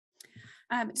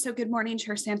So good morning,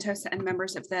 Chair Santos and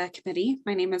members of the committee.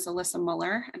 My name is Alissa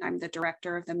Muller, and I'm the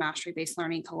director of the Mastery-Based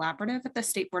Learning Collaborative at the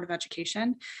State Board of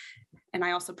Education. And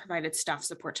I also provided staff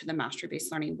support to the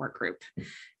Mastery-Based Learning Work Group.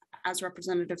 As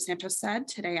Representative Santos said,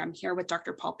 today I'm here with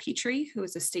Dr. Paul Pitre, who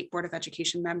is a State Board of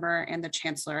Education member and the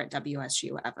Chancellor at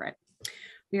WSU Everett.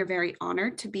 We are very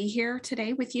honored to be here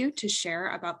today with you to share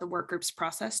about the work group's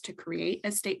process to create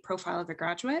a state profile of a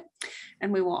graduate.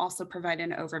 And we will also provide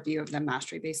an overview of the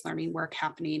mastery-based learning work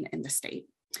happening in the state.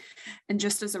 And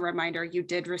just as a reminder, you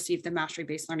did receive the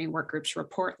mastery-based learning work group's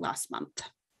report last month.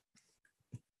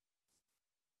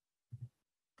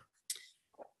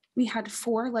 We had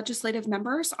 4 legislative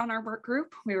members on our work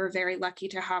group. We were very lucky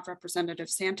to have Representative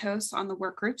Santos on the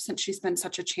work group since she's been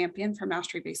such a champion for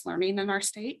mastery-based learning in our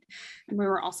state. And we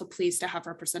were also pleased to have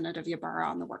Representative Ybarra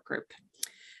on the work group.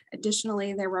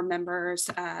 Additionally, there were members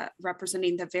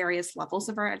representing the various levels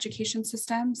of our education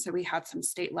system. So we had some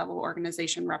state level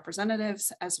organization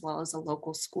representatives, as well as a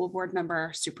local school board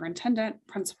member, superintendent,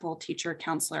 principal, teacher,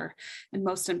 counselor, and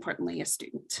most importantly, a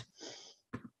student.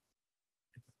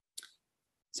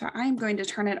 So I'm going to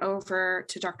turn it over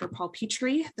to Dr. Paul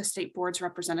Pitre, the state board's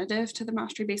representative to the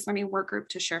Mastery-Based Learning Work Group,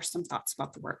 to share some thoughts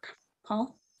about the work.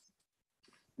 Paul?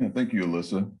 Yeah, thank you,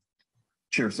 Alissa.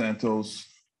 Chair Santos,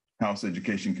 House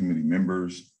Education Committee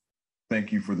members,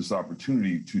 thank you for this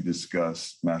opportunity to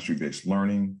discuss mastery-based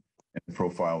learning and the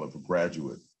profile of a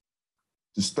graduate.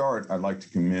 To start, I'd like to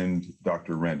commend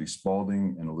Dr. Randy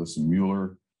Spalding and Alissa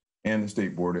Muller and the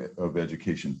State Board of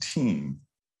Education team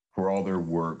for all their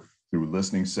work through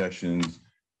listening sessions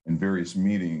and various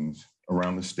meetings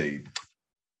around the state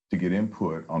to get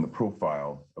input on the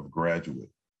profile of a graduate.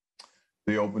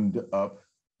 They opened up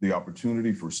the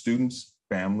opportunity for students,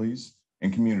 families,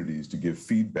 and communities to give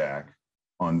feedback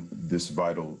on this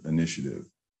vital initiative.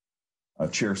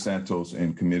 Chair Santos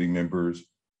and committee members,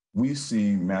 we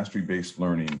see mastery-based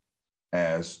learning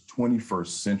as 21st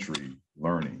century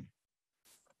learning.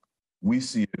 We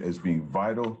see it as being of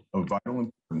vital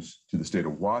importance to the state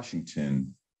of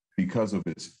Washington because of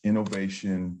its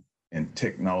innovation and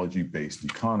technology-based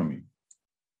economy.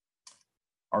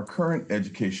 Our current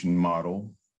education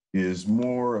model is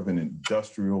more of an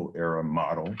industrial era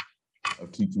model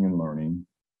of teaching and learning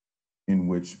in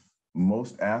which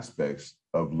most aspects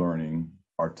of learning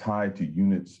are tied to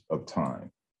units of time.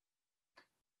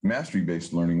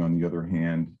 Mastery-based learning, on the other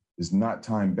hand, is not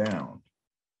time-bound.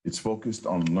 It's focused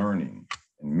on learning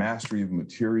and mastery of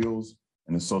materials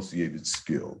and associated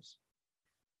skills.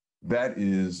 That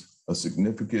is a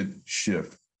significant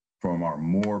shift from our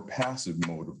more passive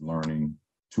mode of learning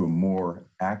to a more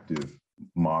active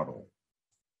model.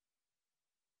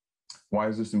 Why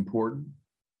is this important?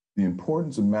 The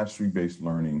importance of mastery-based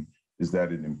learning is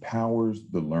that it empowers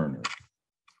the learner.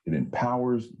 It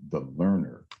empowers the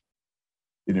learner.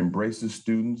 It embraces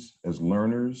students as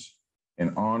learners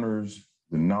and honors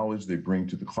the knowledge they bring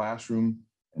to the classroom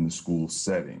and the school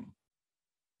setting.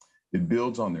 It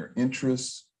builds on their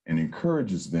interests and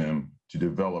encourages them to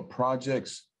develop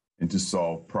projects and to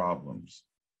solve problems.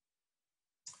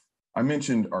 I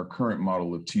mentioned our current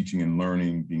model of teaching and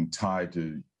learning being tied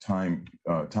to time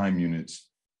units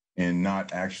and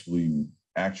not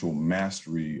actual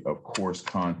mastery of course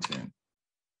content.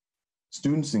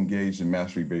 Students engaged in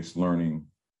mastery-based learning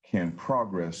can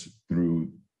progress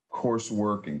through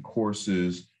coursework and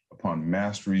courses upon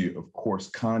mastery of course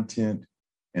content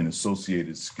and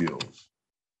associated skills.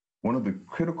 One of the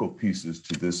critical pieces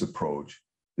to this approach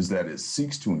is that it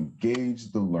seeks to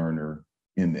engage the learner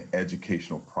in the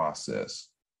educational process.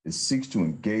 It seeks to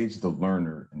engage the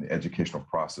learner in the educational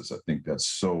process. I think that's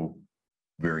so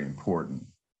very important.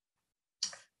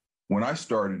 When I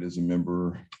started as a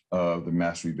member of the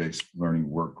Mastery-Based Learning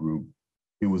Work Group,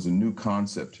 it was a new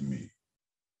concept to me.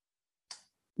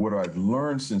 What I've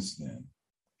learned since then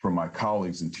from my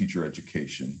colleagues in teacher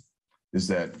education is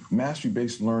that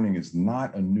mastery-based learning is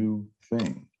not a new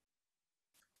thing.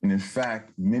 And in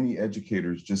fact, many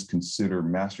educators just consider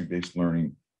mastery-based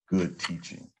learning good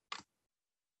teaching.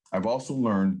 I've also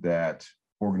learned that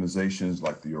organizations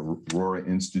like the Aurora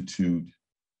Institute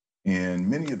and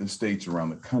many of the states around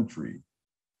the country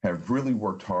have really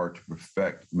worked hard to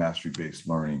perfect mastery-based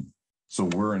learning. So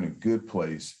we're in a good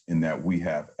place in that we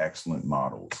have excellent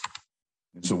models.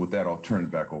 And so with that, I'll turn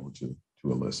it back over to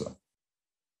Alissa.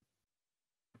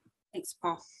 Thanks,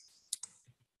 Paul.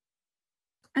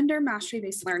 Under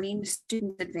mastery-based learning,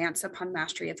 students advance upon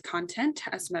mastery of content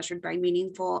as measured by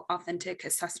meaningful, authentic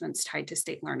assessments tied to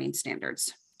state learning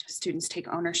standards. Students take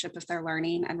ownership of their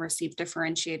learning and receive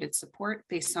differentiated support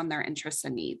based on their interests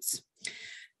and needs.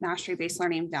 Mastery-based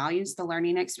learning values the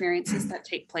learning experiences that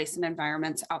take place in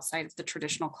environments outside of the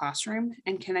traditional classroom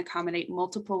and can accommodate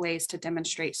multiple ways to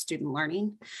demonstrate student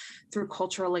learning through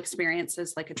cultural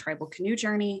experiences like a tribal canoe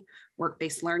journey,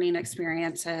 work-based learning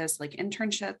experiences like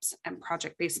internships, and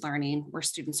project-based learning where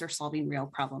students are solving real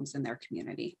problems in their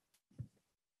community.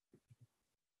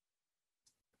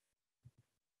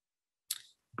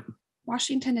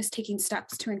 Washington is taking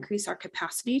steps to increase our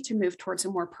capacity to move towards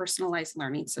a more personalized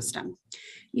learning system.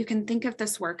 You can think of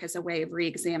this work as a way of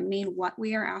re-examining what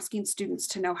we are asking students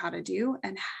to know how to do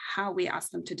and how we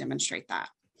ask them to demonstrate that.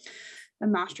 The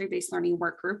Mastery-Based Learning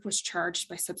Work Group was charged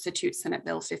by Substitute Senate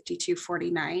Bill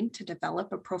 5249 to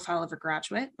develop a profile of a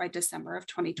graduate by December of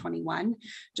 2021,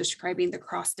 describing the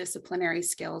cross-disciplinary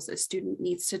skills a student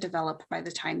needs to develop by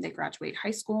the time they graduate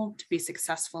high school to be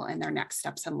successful in their next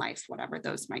steps in life, whatever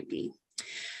those might be.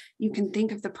 You can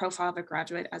think of the profile of a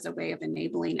graduate as a way of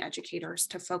enabling educators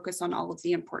to focus on all of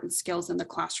the important skills in the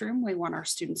classroom we want our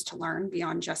students to learn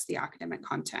beyond just the academic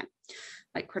content,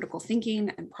 like critical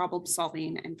thinking and problem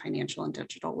solving and financial and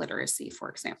digital literacy, for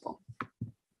example.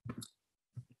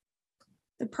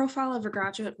 The profile of a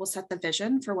graduate will set the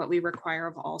vision for what we require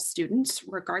of all students,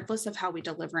 regardless of how we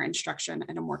deliver instruction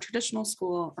in a more traditional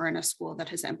school or in a school that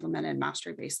has implemented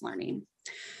mastery-based learning.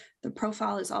 The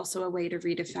profile is also a way to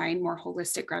redefine more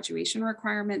holistic graduation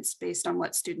requirements based on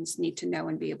what students need to know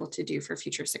and be able to do for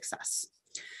future success.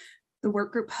 The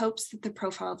work group hopes that the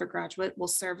profile of a graduate will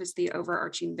serve as the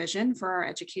overarching vision for our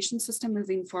education system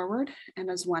moving forward and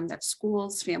as one that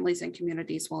schools, families, and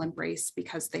communities will embrace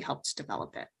because they helped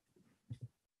develop it.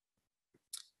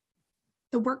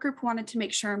 The work group wanted to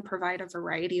make sure and provide a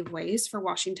variety of ways for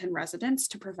Washington residents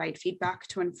to provide feedback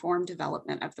to inform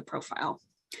development of the profile.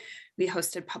 We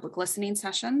hosted public listening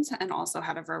sessions and also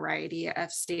had a variety of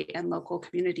state and local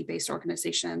community-based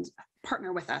organizations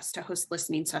partner with us to host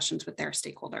listening sessions with their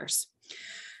stakeholders.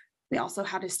 We also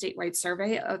had a statewide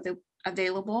survey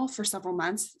available for several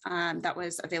months that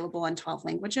was available in 12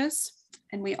 languages.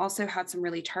 And we also had some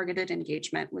really targeted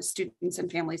engagement with students and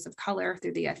families of color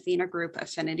through the Athena Group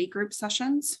Affinity Group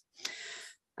sessions.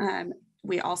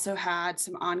 We also had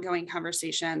some ongoing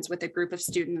conversations with a group of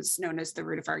students known as the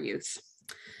Root of Our Youth.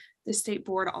 The state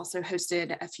board also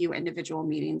hosted a few individual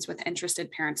meetings with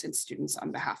interested parents and students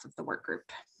on behalf of the work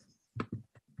group.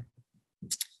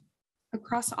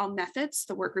 Across all methods,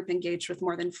 the work group engaged with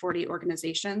more than 40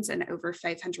 organizations and over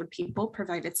 500 people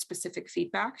provided specific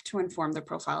feedback to inform the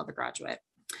profile of a graduate.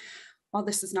 While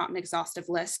this is not an exhaustive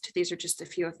list, these are just a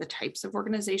few of the types of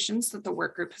organizations that the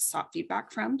work group has sought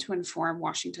feedback from to inform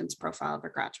Washington's profile of a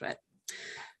graduate.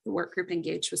 The work group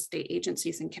engaged with state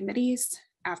agencies and committees,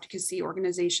 advocacy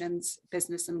organizations,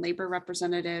 business and labor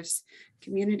representatives,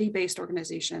 community-based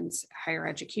organizations, higher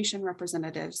education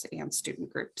representatives, and student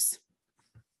groups.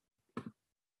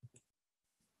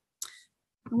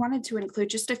 I wanted to include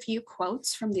just a few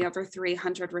quotes from the over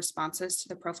 300 responses to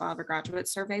the profile of a graduate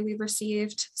survey we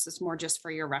received. This is more just for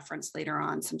your reference later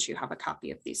on since you have a copy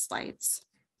of these slides.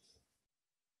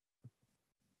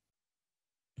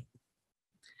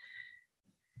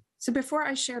 So before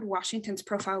I shared Washington's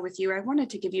profile with you, I wanted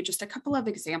to give you just a couple of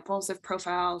examples of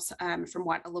profiles from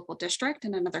what a local district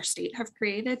and another state have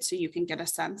created so you can get a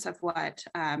sense of what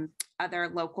other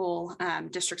local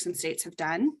districts and states have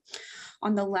done.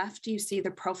 On the left, you see the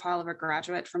profile of a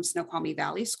graduate from Snoqualmie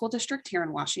Valley School District here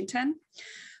in Washington.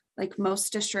 Like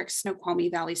most districts, Snoqualmie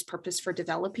Valley's purpose for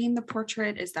developing the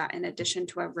portrait is that in addition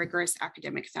to a rigorous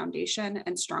academic foundation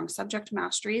and strong subject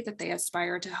mastery that they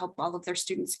aspire to help all of their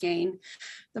students gain,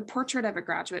 the portrait of a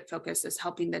graduate focus is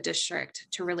helping the district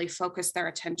to really focus their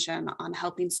attention on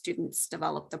helping students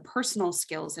develop the personal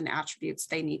skills and attributes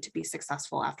they need to be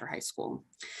successful after high school.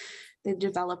 They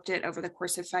developed it over the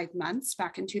course of 5 months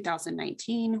back in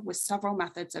 2019 with several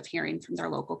methods of hearing from their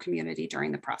local community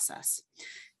during the process.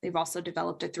 They've also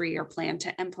developed a 3-year plan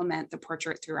to implement the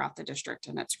portrait throughout the district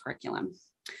and its curriculum.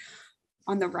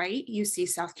 On the right, you see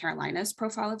South Carolina's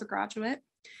profile of a graduate.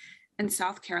 In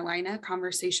South Carolina,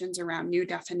 conversations around new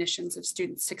definitions of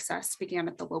student success began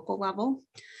at the local level.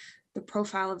 The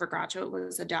profile of a graduate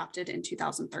was adopted in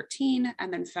 2013,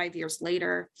 and then 5 years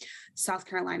later, South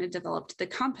Carolina developed the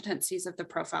competencies of the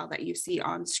profile that you see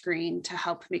on screen to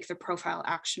help make the profile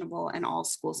actionable in all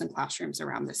schools and classrooms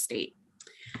around the state.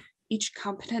 Each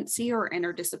competency or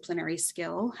interdisciplinary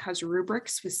skill has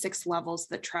rubrics with 6 levels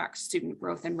that track student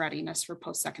growth and readiness for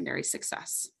post-secondary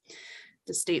success.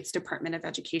 The state's Department of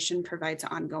Education provides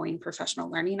ongoing professional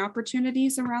learning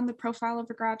opportunities around the profile of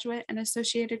a graduate and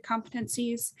associated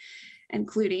competencies,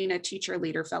 including a Teacher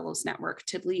Leader Fellows Network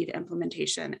to lead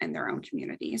implementation in their own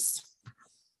communities.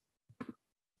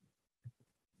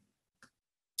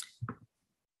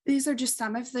 These are just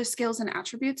some of the skills and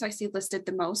attributes I see listed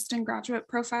the most in graduate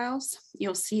profiles.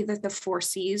 You'll see that the 4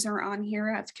 C's are on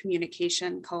here of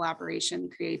communication, collaboration,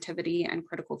 creativity, and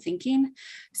critical thinking,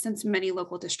 since many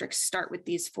local districts start with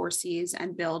these 4 C's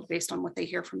and build based on what they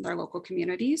hear from their local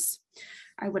communities.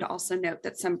 I would also note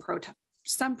that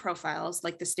some profiles,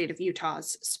 like the state of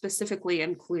Utah's, specifically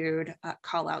include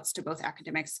call outs to both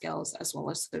academic skills as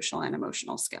well as social and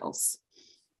emotional skills.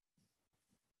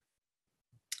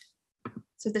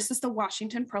 So this is the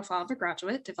Washington profile of a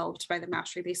graduate developed by the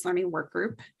Mastery-Based Learning Work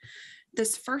Group.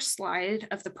 This first slide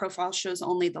of the profile shows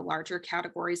only the larger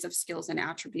categories of skills and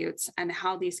attributes and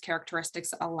how these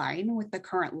characteristics align with the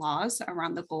current laws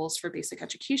around the goals for basic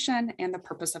education and the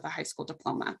purpose of a high school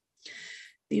diploma.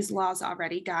 These laws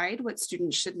already guide what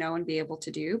students should know and be able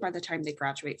to do by the time they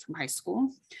graduate from high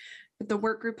school. But the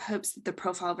work group hopes that the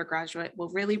profile of a graduate will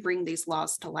really bring these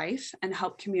laws to life and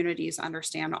help communities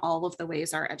understand all of the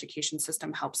ways our education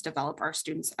system helps develop our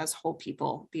students as whole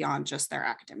people beyond just their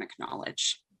academic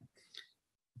knowledge.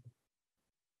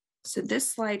 So this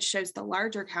slide shows the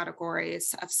larger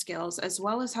categories of skills, as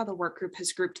well as how the work group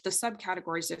has grouped the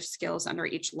subcategories of skills under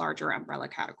each larger umbrella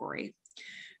category.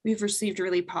 We've received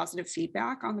really positive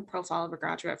feedback on the profile of a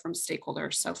graduate from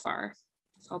stakeholders so far.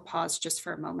 So I'll pause just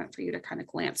for a moment for you to kind of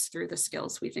glance through the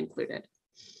skills we've included.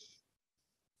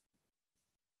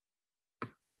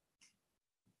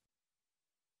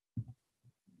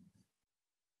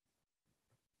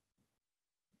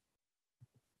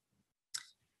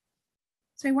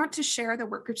 So I want to share the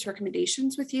work group's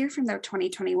recommendations with you from their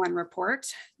 2021 report.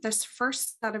 This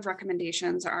first set of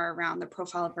recommendations are around the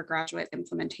profile of a graduate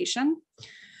implementation.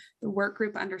 The work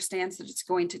group understands that it's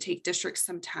going to take districts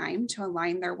some time to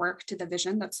align their work to the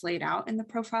vision that's laid out in the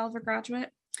profile of a graduate.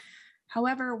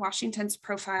 However, Washington's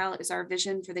profile is our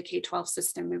vision for the K-12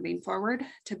 system moving forward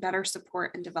to better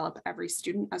support and develop every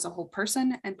student as a whole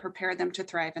person and prepare them to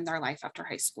thrive in their life after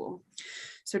high school.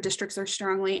 So districts are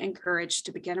strongly encouraged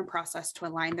to begin a process to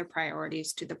align their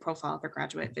priorities to the profile of a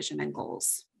graduate vision and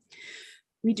goals.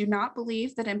 We do not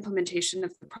believe that implementation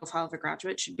of the profile of a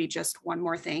graduate should be just one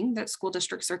more thing that school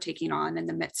districts are taking on in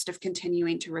the midst of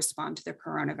continuing to respond to the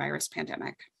coronavirus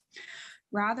pandemic.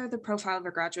 Rather, the profile of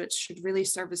a graduate should really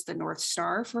serve as the North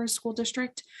Star for a school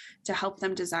district to help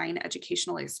them design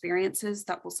educational experiences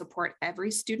that will support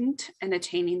every student in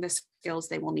attaining the skills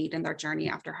they will need in their journey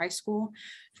after high school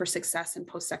for success in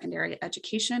post-secondary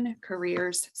education,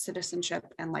 careers,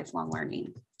 citizenship, and lifelong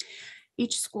learning.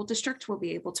 Each school district will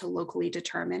be able to locally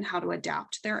determine how to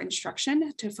adapt their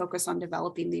instruction to focus on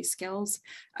developing these skills,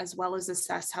 as well as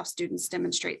assess how students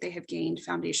demonstrate they have gained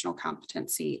foundational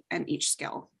competency in each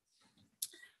skill.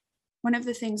 One of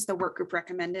the things the work group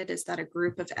recommended is that a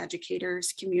group of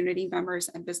educators, community members,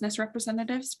 and business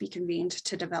representatives be convened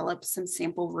to develop some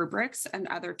sample rubrics and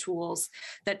other tools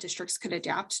that districts could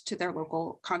adapt to their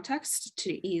local context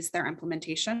to ease their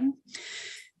implementation.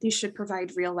 These should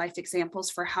provide real-life examples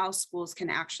for how schools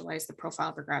can actualize the profile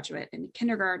of a graduate in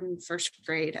kindergarten, first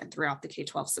grade, and throughout the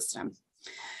K-12 system.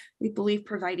 We believe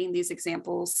providing these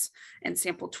examples and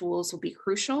sample tools will be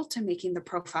crucial to making the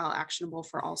profile actionable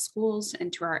for all schools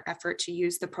and to our effort to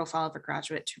use the profile of a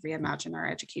graduate to reimagine our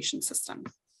education system.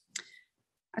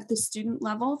 At the student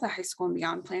level, the High School and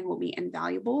Beyond plan will be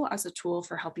invaluable as a tool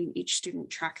for helping each student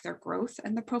track their growth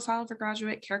and the profile of a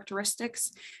graduate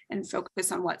characteristics and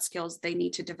focus on what skills they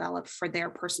need to develop for their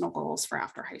personal goals for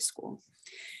after high school.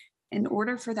 In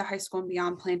order for the High School and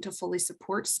Beyond plan to fully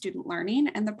support student learning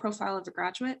and the profile of a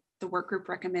graduate, the work group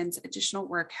recommends additional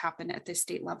work happen at the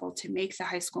state level to make the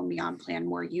High School and Beyond plan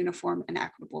more uniform and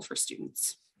equitable for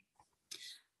students.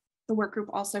 The work group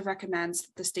also recommends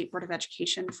that the State Board of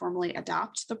Education formally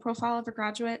adopt the profile of a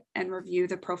graduate and review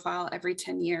the profile every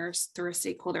 10 years through a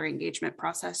stakeholder engagement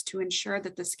process to ensure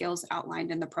that the skills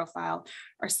outlined in the profile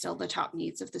are still the top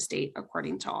needs of the state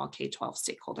according to all K-12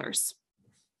 stakeholders.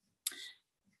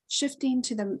 Shifting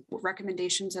to the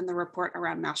recommendations in the report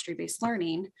around mastery-based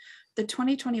learning, the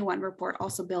 2021 report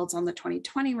also builds on the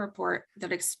 2020 report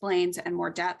that explains in more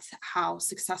depth how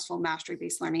successful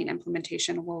mastery-based learning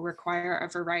implementation will require a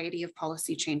variety of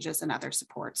policy changes and other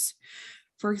supports.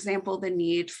 For example, the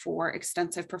need for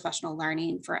extensive professional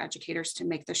learning for educators to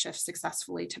make the shift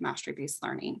successfully to mastery-based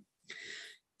learning.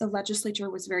 The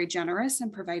legislature was very generous in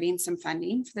providing some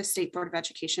funding for the State Board of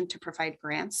Education to provide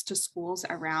grants to schools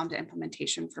around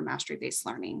implementation for mastery-based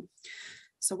learning.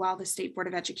 So while the State Board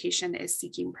of Education is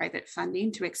seeking private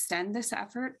funding to extend this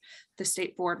effort, the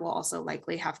State Board will also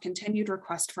likely have continued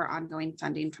requests for ongoing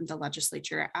funding from the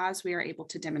legislature as we are able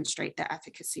to demonstrate the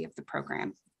efficacy of the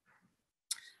program.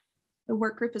 The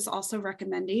work group is also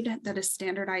recommending that a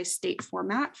standardized state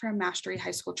format for a mastery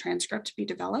high school transcript be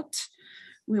developed.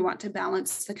 We want to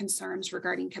balance the concerns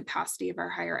regarding capacity of our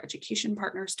higher education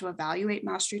partners to evaluate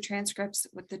mastery transcripts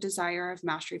with the desire of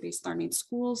mastery-based learning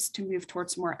schools to move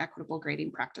towards more equitable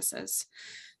grading practices.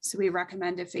 So we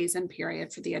recommend a phase-in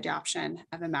period for the adoption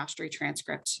of a mastery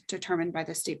transcript determined by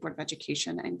the State Board of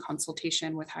Education in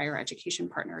consultation with higher education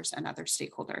partners and other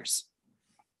stakeholders.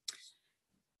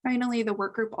 Finally, the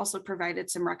work group also provided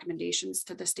some recommendations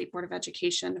to the State Board of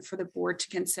Education for the board to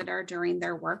consider during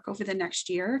their work over the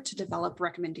next year to develop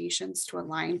recommendations to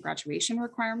align graduation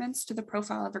requirements to the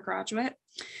profile of a graduate,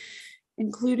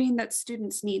 including that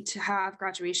students need to have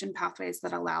graduation pathways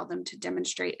that allow them to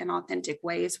demonstrate in authentic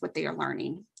ways what they are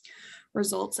learning.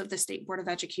 Results of the State Board of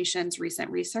Education's recent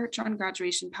research on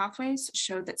graduation pathways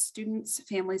show that students,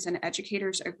 families, and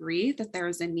educators agree that there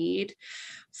is a need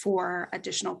for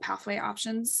additional pathway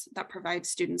options that provide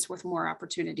students with more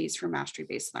opportunities for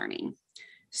mastery-based learning.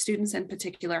 Students in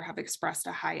particular have expressed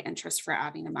a high interest for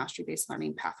adding a mastery-based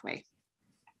learning pathway.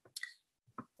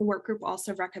 The work group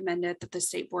also recommended that the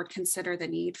State Board consider the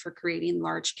need for creating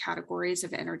large categories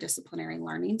of interdisciplinary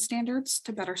learning standards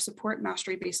to better support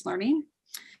mastery-based learning,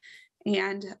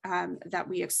 and that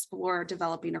we explore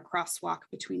developing a crosswalk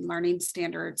between learning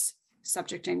standards,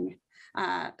 subject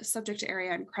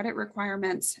area and credit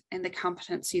requirements, and the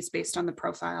competencies based on the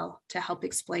profile to help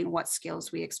explain what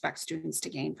skills we expect students to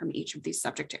gain from each of these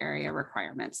subject area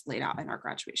requirements laid out in our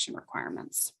graduation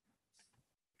requirements.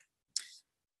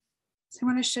 So I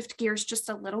want to shift gears just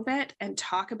a little bit and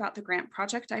talk about the grant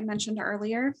project I mentioned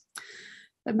earlier.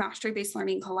 The Mastery-Based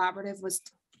Learning Collaborative was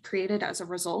created as a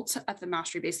result of the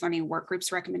Mastery-Based Learning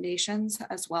Workgroup's recommendations,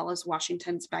 as well as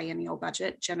Washington's biennial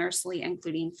budget, generously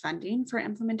including funding for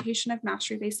implementation of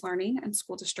Mastery-Based Learning and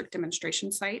school district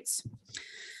demonstration sites.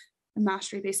 The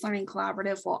Mastery-Based Learning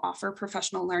Collaborative will offer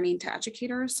professional learning to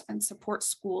educators and support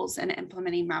schools in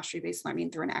implementing Mastery-Based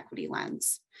Learning through an equity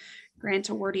lens. Grant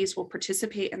awardees will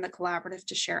participate in the collaborative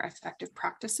to share effective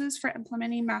practices for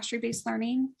implementing mastery-based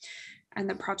learning. And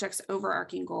the project's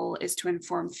overarching goal is to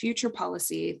inform future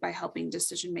policy by helping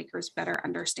decision makers better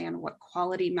understand what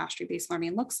quality mastery-based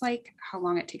learning looks like, how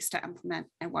long it takes to implement,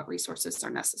 and what resources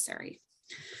are necessary.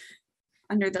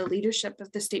 Under the leadership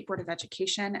of the State Board of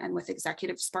Education and with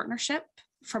executives partnership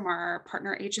from our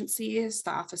partner agencies,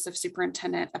 the Office of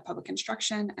Superintendent of Public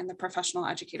Instruction and the Professional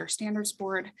Educator Standards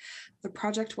Board, the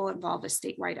project will involve a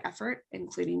statewide effort,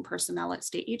 including personnel at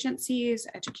state agencies,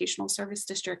 educational service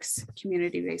districts,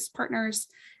 community-based partners,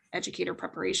 educator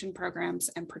preparation programs,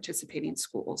 and participating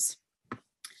schools.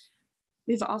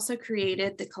 We've also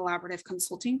created the Collaborative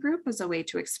Consulting Group as a way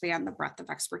to expand the breadth of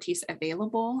expertise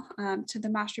available to the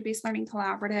Mastery-Based Learning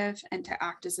Collaborative and to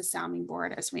act as a sounding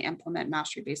board as we implement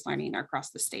Mastery-Based Learning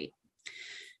across the state.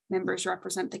 Members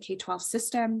represent the K-12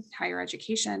 system, higher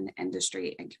education,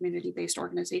 industry, and community-based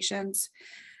organizations.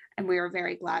 And we are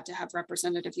very glad to have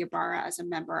Representative Ybarra as a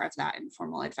member of that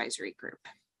informal advisory group.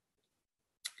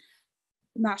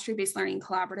 The Mastery-Based Learning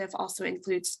Collaborative also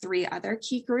includes 3 other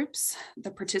key groups: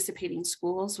 the participating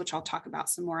schools, which I'll talk about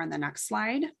some more on the next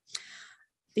slide.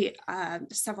 The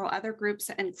several other groups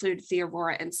include the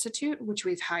Aurora Institute, which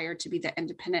we've hired to be the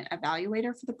independent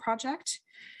evaluator for the project.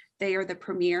 They are the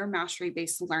premier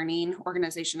mastery-based learning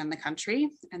organization in the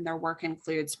country, and their work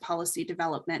includes policy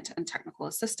development and technical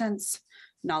assistance,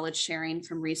 knowledge sharing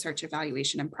from research,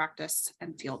 evaluation, and practice,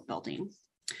 and field building.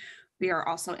 We are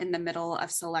also in the middle of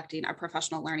selecting a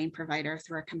professional learning provider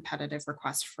through a competitive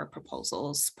request for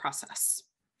proposals process.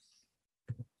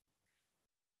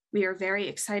 We are very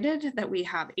excited that we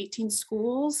have 18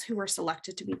 schools who were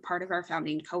selected to be part of our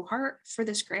founding cohort for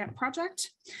this grant project,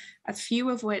 a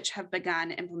few of which have begun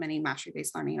implementing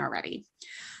mastery-based learning already,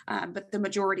 but the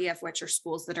majority of which are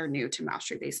schools that are new to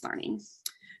mastery-based learning.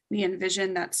 We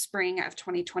envision that spring of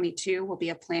 2022 will be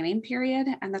a planning period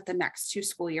and that the next 2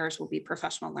 school years will be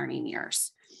professional learning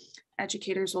years.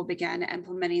 Educators will begin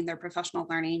implementing their professional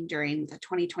learning during the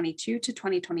 2022 to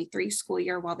 2023 school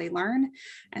year while they learn,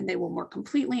 and they will more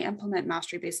completely implement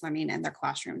mastery-based learning in their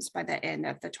classrooms by the end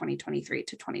of the 2023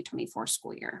 to 2024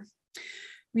 school year.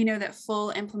 We know that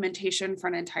full implementation for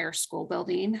an entire school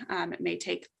building may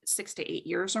take 6 to 8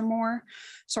 years or more.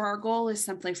 So our goal is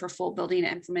simply for full building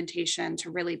implementation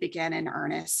to really begin in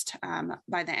earnest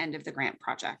by the end of the grant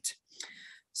project.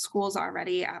 Schools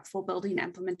already at full building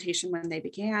implementation when they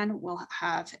began will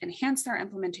have enhanced their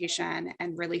implementation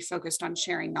and really focused on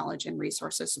sharing knowledge and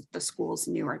resources with the schools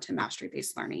newer to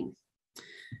mastery-based learning.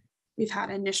 We've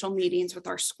had initial meetings with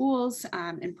our schools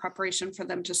in preparation for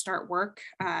them to start work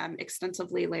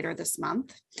extensively later this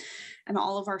month. And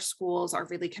all of our schools are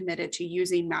really committed to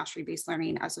using mastery-based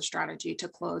learning as a strategy to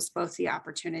close both the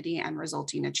opportunity and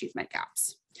resulting achievement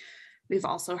gaps. We've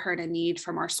also heard a need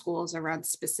from our schools around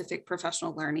specific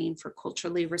professional learning for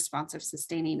culturally responsive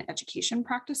sustaining education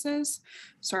practices.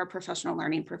 So our professional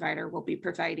learning provider will be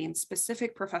providing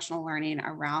specific professional learning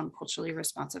around culturally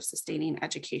responsive sustaining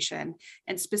education,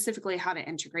 and specifically how to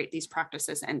integrate these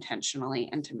practices intentionally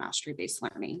into mastery-based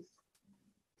learning.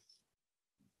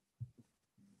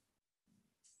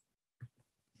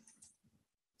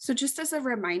 So just as a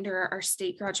reminder, our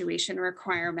state graduation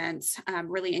requirements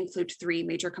really include three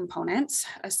major components: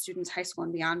 a student's high school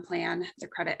and beyond plan, the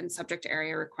credit and subject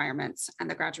area requirements, and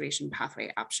the graduation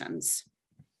pathway options.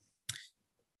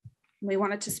 We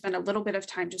wanted to spend a little bit of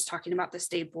time just talking about the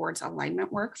state board's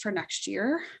alignment work for next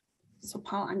year. So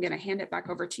Paul, I'm going to hand it back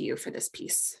over to you for this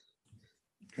piece.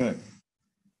 Okay.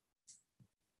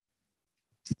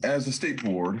 As a state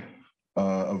board,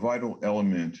 a vital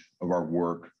element of our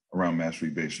work around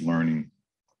mastery-based learning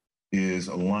is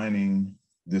aligning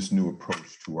this new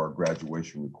approach to our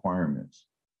graduation requirements.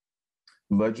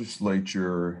 The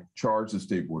legislature charged the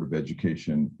State Board of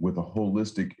Education with a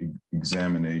holistic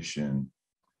examination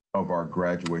of our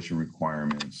graduation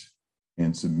requirements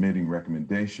and submitting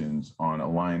recommendations on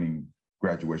aligning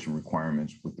graduation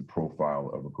requirements with the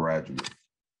profile of a graduate.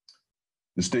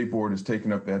 The State Board has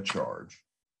taken up that charge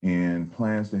and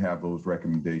plans to have those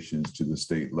recommendations to the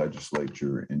state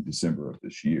legislature in December of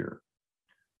this year.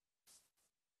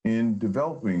 In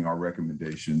developing our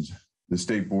recommendations, the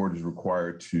State Board is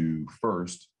required to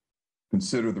first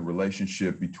consider the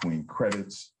relationship between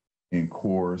credits and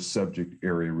core subject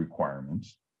area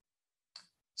requirements.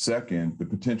 Second, the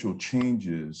potential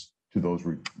changes to those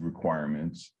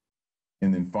requirements.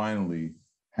 And then finally,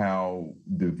 how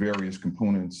the various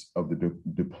components of the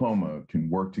diploma can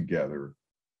work together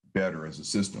better as a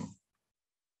system.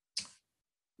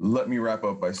 Let me wrap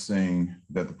up by saying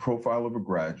that the profile of a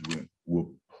graduate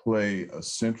will play a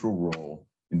central role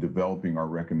in developing our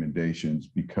recommendations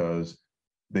because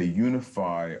they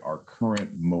unify our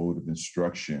current mode of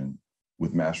instruction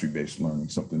with mastery-based learning,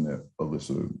 something that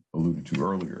Alissa alluded to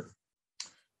earlier.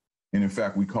 And in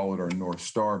fact, we call it our North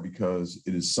Star because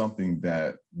it is something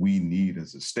that we need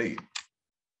as a state.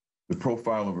 The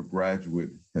profile of a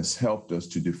graduate has helped us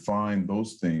to define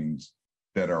those things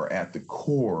that are at the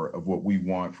core of what we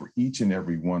want for each and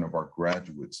every one of our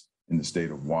graduates in the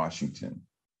state of Washington.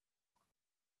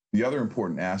 The other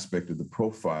important aspect of the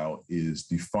profile is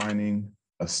defining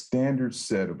a standard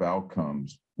set of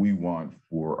outcomes we want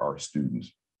for our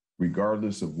students,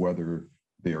 regardless of whether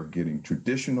they are getting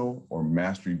traditional or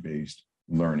mastery-based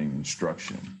learning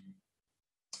instruction.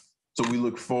 So we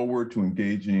look forward to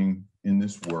engaging in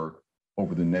this work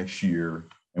over the next year,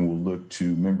 and we'll look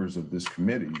to members of this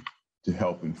committee to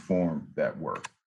help inform that work.